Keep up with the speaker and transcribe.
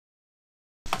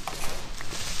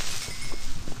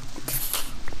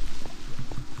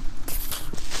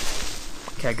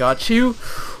Okay, I got you.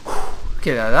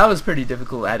 Okay, that was pretty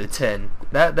difficult out of 10.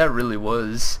 That really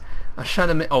was. I was trying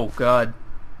to make. Oh God.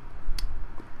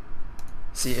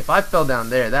 See, if I fell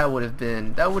down there, that wouldn't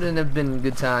have been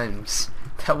good times.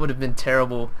 That would have been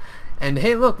terrible. And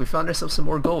hey, look, we found ourselves some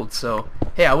more gold. So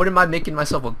hey, I wouldn't mind making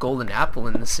myself a golden apple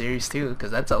in this series too,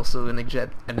 because that's also an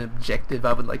objective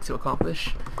I would like to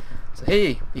accomplish. So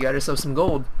hey, you got yourself some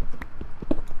gold.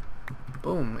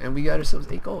 Boom, and we got ourselves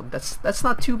 8 gold. That's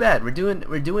not too bad. We're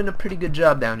doing a pretty good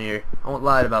job down here. I won't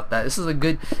lie about that. It's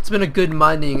been a good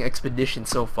mining expedition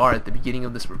so far at the beginning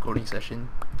of this recording session.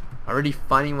 Already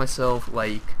finding myself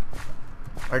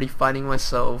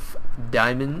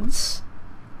diamonds.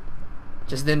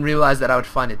 Just didn't realize that I would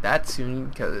find it that soon,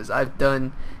 because I play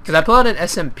on an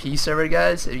SMP server,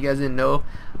 guys. If you guys didn't know,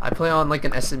 I play on like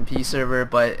an SMP server,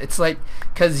 but it's like,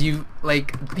 cause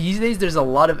these days there's a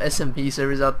lot of SMP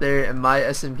servers out there, and my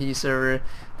SMP server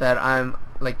that I'm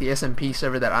the SMP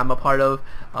server that I'm a part of,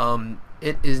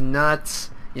 it is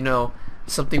not, you know,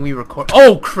 something we record.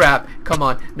 Oh crap! Come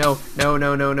on, no.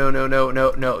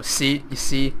 See, you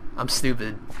see, I'm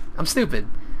stupid.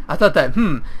 I thought that,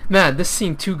 man, this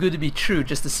seemed too good to be true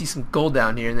just to see some gold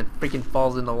down here and then freaking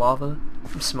falls into lava.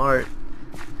 I'm smart.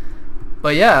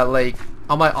 But yeah, like,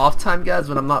 on my off time, guys,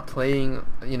 when I'm not playing,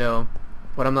 you know,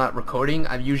 when I'm not recording,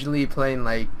 I'm usually playing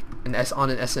like on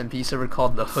an SMP server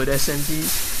called the Hood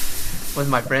SMP with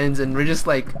my friends, and we're just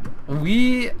like,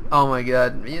 oh my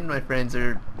god, me and my friends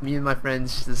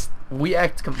just, we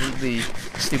act completely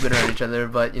stupid around each other,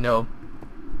 but you know,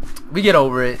 we get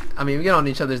over it. I mean, we get on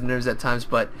each other's nerves at times,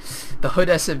 but the Hood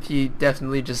SMP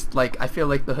definitely just, like, I feel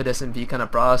like the Hood SMP kind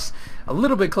of brought us a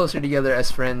little bit closer together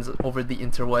as friends over the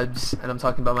interwebs, and I'm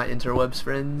talking about my interwebs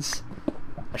friends.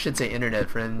 I should say internet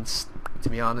friends, to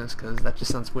be honest, because that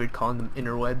just sounds weird calling them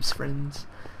interwebs friends.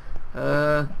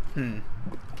 Okay,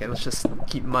 let's just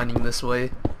keep mining this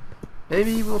way.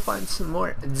 Maybe we'll find some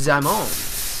more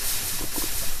diamonds.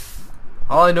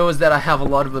 All I know is that I have a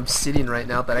lot of obsidian right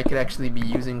now that I could actually be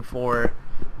using for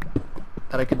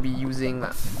a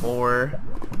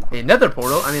nether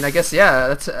portal. I mean, I guess,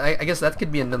 yeah, I guess that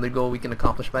could be another goal we can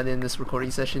accomplish by the end of this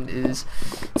recording session, is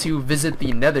to visit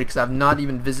the nether, because I've not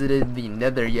even visited the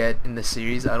nether yet in the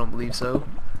series. I don't believe so.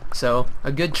 So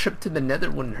a good trip to the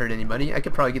nether wouldn't hurt anybody. I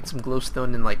could probably get some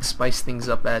glowstone and like spice things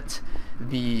up at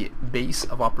the base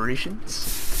of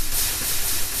operations.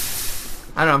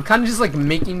 I don't know, I'm kind of just like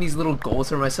making these little goals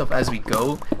for myself as we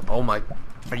go. Oh my,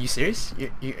 are you serious? You're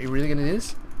really gonna do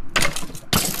this?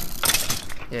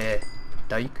 Yeah,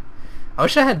 dyke. I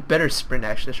wish I had better sprint,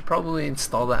 actually. I should probably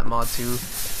install that mod too,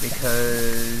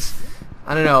 because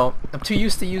I don't know, I'm too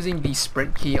used to using the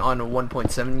sprint key on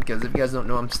 1.7, because if you guys don't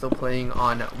know, I'm still playing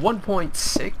on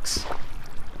 1.6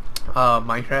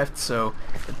 Minecraft, so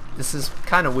this is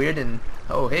kind of weird. And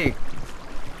oh hey,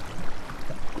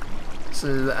 this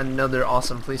is another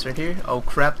awesome place right here. Oh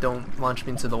crap, don't launch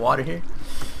me into the water here.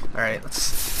 Alright,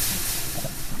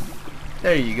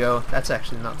 there you go. That's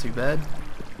actually not too bad.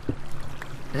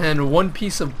 And 1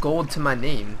 piece of gold to my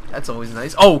name. That's always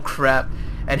nice. Oh crap.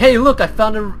 And hey, look, I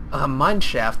found a mine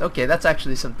shaft. Okay, that's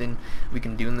actually something we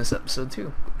can do in this episode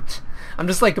too. I'm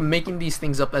just like making these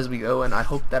things up as we go, and I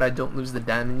hope that I don't lose the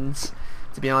diamonds,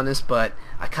 to be honest, but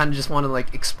I kind of just want to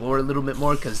like explore a little bit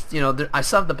more, because you know, I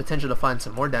still have the potential to find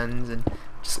some more diamonds. And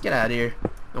just get out of here.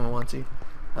 No one wants to.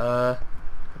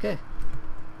 Okay.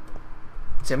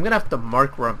 See, I'm gonna have to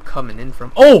mark where I'm coming in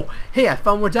from. Oh, hey, I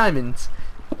found more diamonds.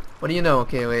 What do you know?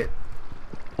 Okay, wait.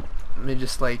 Let me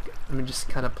just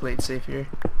kind of play it safe here.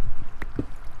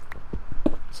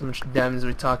 So much diamonds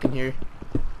we're talking here.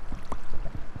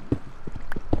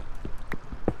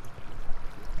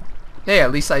 Hey,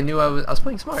 at least I knew I was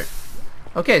playing smart.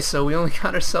 Okay, so we only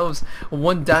got ourselves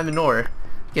 1 diamond ore.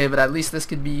 Okay, but at least this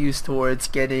could be used towards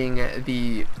getting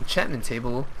the enchantment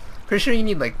table. Pretty sure you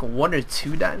need like 1 or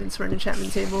 2 diamonds for an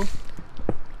enchantment table.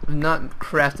 I've not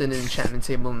crafted an enchantment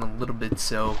table in a little bit,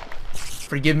 so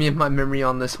forgive me if my memory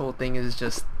on this whole thing is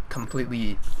just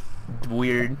completely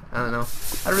weird. I don't know.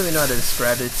 I don't really know how to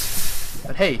describe it.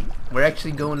 But hey, we're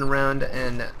actually going around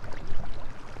and...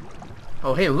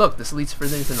 oh hey, look, this leads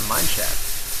further into the mine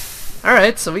shaft.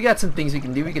 Alright, so we got some things we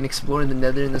can do. We can explore the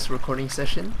nether in this recording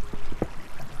session.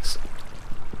 So,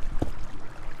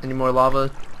 any more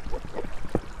lava?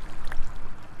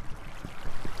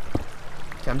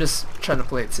 Okay, I'm just trying to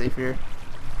play it safe here.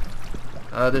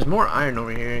 There's more iron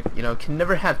over here. You know, can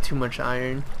never have too much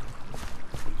iron.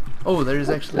 Oh, there's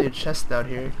actually a chest out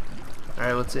here.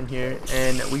 Alright, what's in here?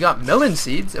 And we got melon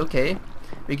seeds. Okay.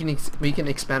 We can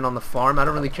expand on the farm. I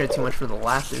don't really care too much for the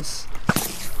lapis.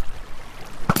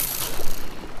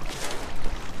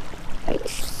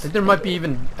 think there might be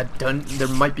even a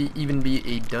even be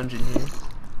a dungeon here.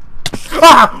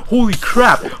 Ah! Holy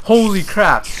crap! Holy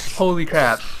crap! Holy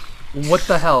crap! What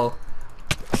the hell?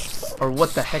 Or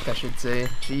what the heck I should say.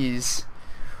 Jeez.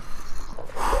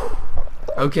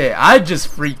 Okay, I just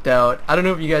freaked out. I don't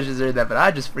know if you guys just heard that, but I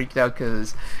just freaked out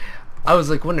because I was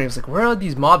like wondering, I was like, where are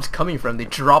these mobs coming from? They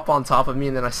drop on top of me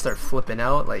and then I start flipping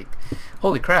out. Like,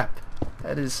 holy crap.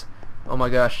 That is, oh my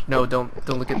gosh. No, don't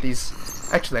look at these.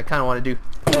 Actually, I kind of want to do.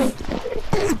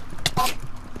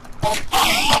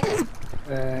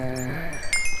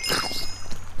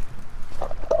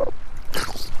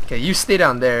 Okay, you stay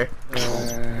down there.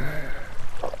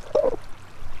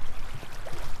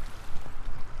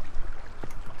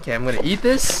 Okay, I'm gonna eat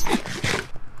this.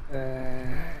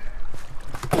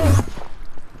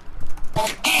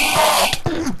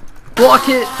 Block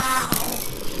it!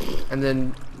 And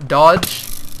then dodge.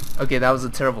 Okay, that was a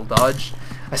terrible dodge.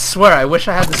 I swear, I wish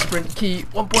I had the sprint key.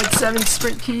 1.7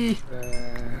 sprint key.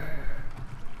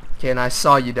 Okay, and I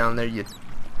saw you down there, you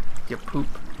poop.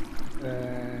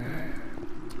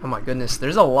 Oh my goodness,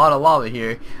 there's a lot of lava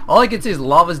here. All I can say is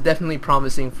lava's definitely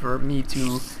promising for me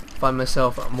to find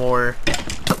myself more.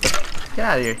 Get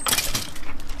out of here,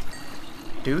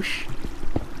 douche.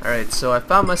 Alright, so I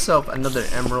found myself another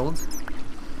emerald.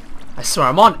 I swear,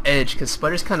 I'm on edge because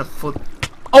spiders kind of flip.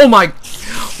 Oh my!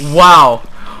 Wow!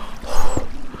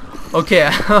 Okay,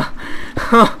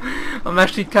 I'm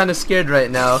actually kind of scared right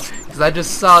now because I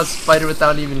just saw a spider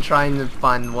without even trying to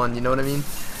find one, you know what I mean?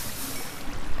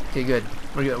 Okay, good.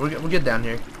 We're good. We're good down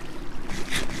here.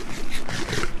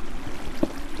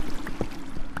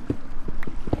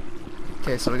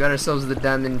 Okay, so we got ourselves the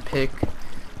diamond pick.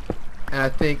 And I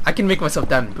think I can make myself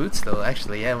diamond boots though,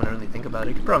 actually. Yeah, when I really think about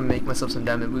it. I could probably make myself some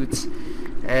diamond boots.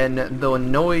 And the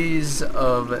noise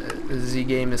of Z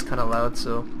game is kind of loud,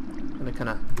 so I'm gonna kind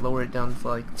of lower it down to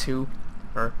like 2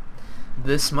 or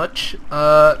this much.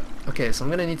 Okay, so I'm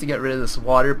gonna need to get rid of this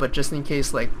water, but just in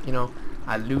case, like, you know,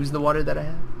 I lose the water that I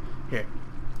have. Here.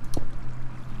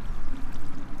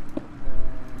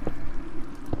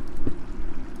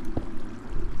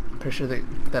 Pretty sure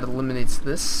that eliminates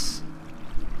this.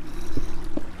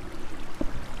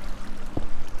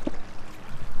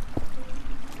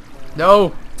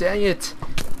 No, dang it!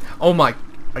 Oh my,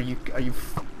 are you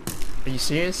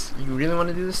serious? You really want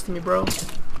to do this to me, bro?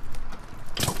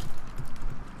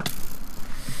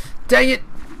 Dang it!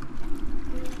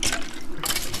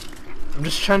 I'm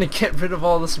just trying to get rid of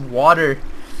all this water.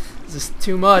 This is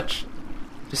too much.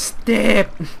 Just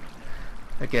stop.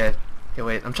 Okay. Okay,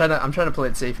 wait. I'm trying to play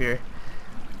it safe here.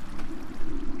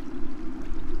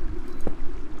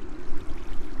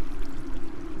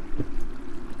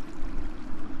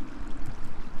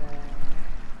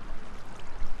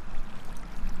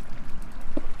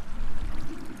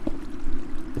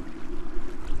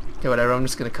 Okay, whatever, I'm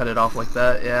just gonna cut it off like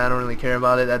that. Yeah, I don't really care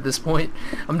about it at this point.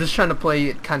 I'm just trying to play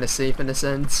it kind of safe in a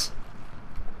sense.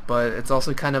 But it's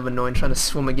also kind of annoying trying to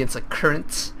swim against a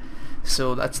current.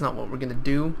 So that's not what we're gonna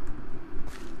do.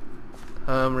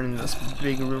 We're in this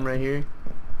big room right here.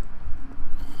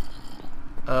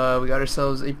 We got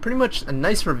ourselves pretty much a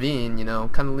nice ravine, you know,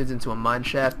 kind of leads into a mine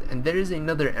shaft. And there is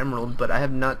another emerald, but I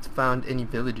have not found any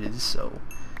villages, so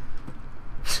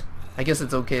I guess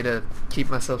it's okay to keep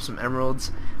myself some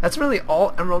emeralds. That's really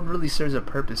all emerald really serves a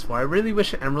purpose for. I really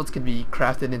wish emeralds could be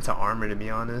crafted into armor, to be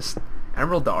honest.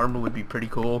 Emerald to armor would be pretty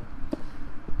cool.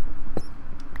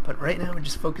 But right now we're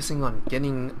just focusing on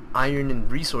getting iron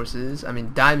and resources. I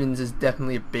mean, diamonds is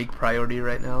definitely a big priority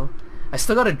right now. I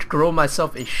still gotta grow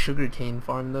myself a sugarcane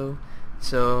farm though.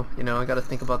 So, you know, I gotta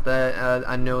think about that.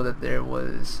 I know that there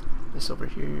was this over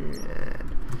here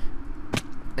and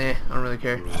I don't really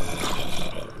care.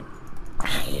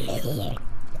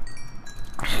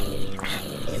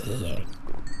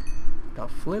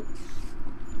 Got flip.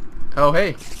 Oh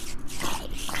hey.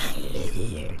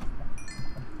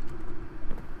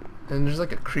 And there's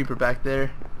like a creeper back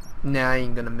there. Nah, I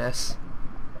ain't gonna mess.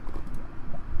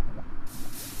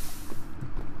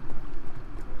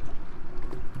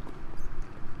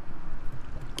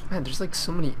 Man, there's like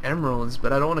so many emeralds,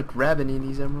 but I don't want to grab any of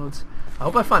these emeralds. I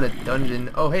hope I find a dungeon.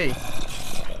 Oh hey.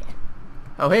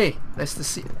 Oh hey, nice to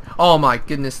see. Oh my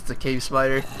goodness, it's a cave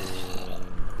spider.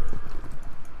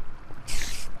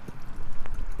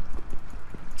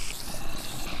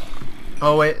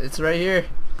 Oh wait, it's right here.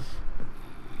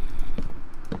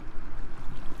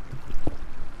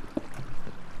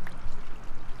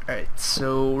 Alright,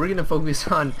 so we're gonna focus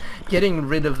on getting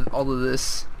rid of all of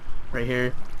this right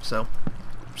here. So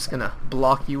I'm just gonna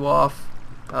block you off.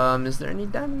 Is there any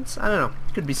diamonds? I don't know.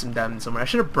 Could be some diamonds somewhere. I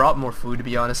should have brought more food, to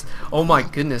be honest. Oh my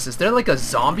goodness, is there like a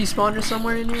zombie spawner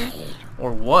somewhere in here?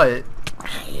 Or what?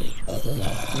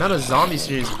 The amount of zombies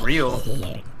here is real.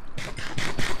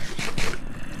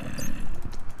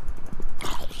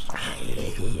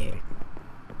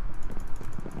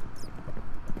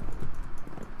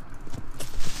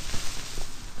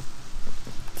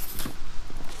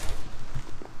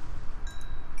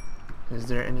 Is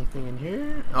there anything in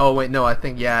here? Oh wait, no, I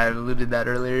think, yeah, I alluded that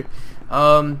earlier.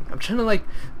 I'm trying to like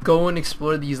go and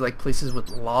explore these like places with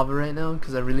lava right now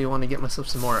because I really want to get myself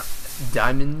some more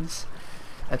diamonds.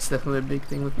 That's definitely a big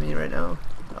thing with me right now.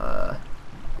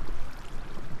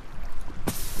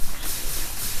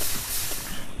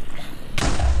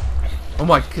 Oh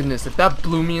my goodness, if that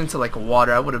blew me into like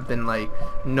water, I would have been like,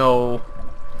 no.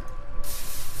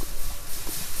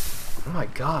 Oh my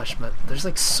gosh, but there's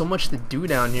like so much to do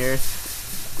down here.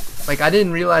 Like I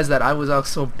didn't realize that I was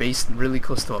also based really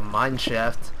close to a mine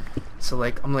shaft. So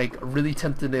like I'm like really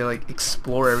tempted to like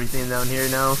explore everything down here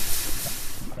now.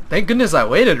 Thank goodness I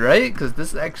waited, right? Because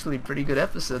this is actually a pretty good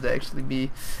episode to actually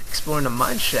be exploring a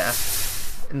mine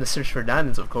shaft in the search for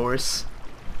diamonds, of course.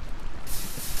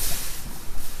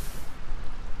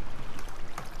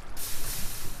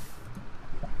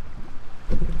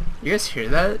 You guys hear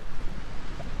that?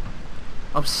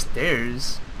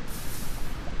 Upstairs?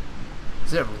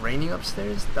 Is it raining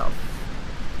upstairs? I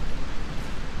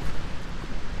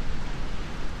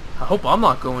hope I'm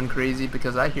not going crazy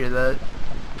because I hear that.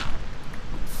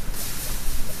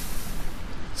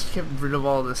 Let's get rid of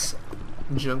all this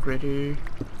junk right here.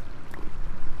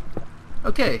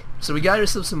 Okay, so we got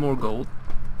ourselves some more gold.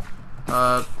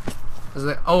 Oh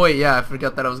wait, yeah, I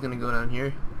forgot that I was gonna go down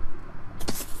here.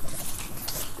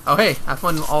 Oh hey, I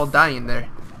found them all dying there.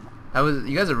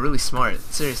 You guys are really smart.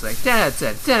 Seriously, like 10 out of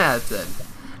 10, 10 out of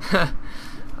 10.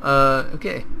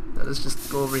 Okay, now let's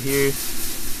just go over here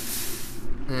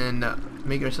and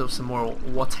make ourselves some more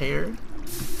water.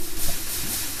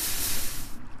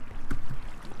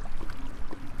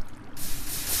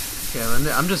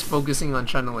 Okay, I'm just focusing on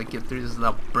trying to like get through this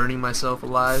without burning myself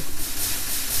alive.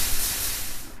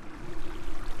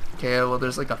 Okay, well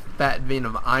there's like a fat vein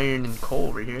of iron and coal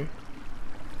over here.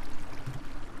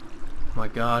 Oh my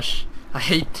gosh, I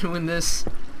hate doing this.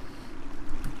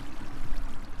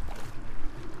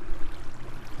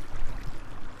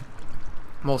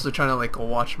 I'm also trying to like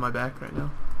watch my back right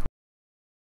now.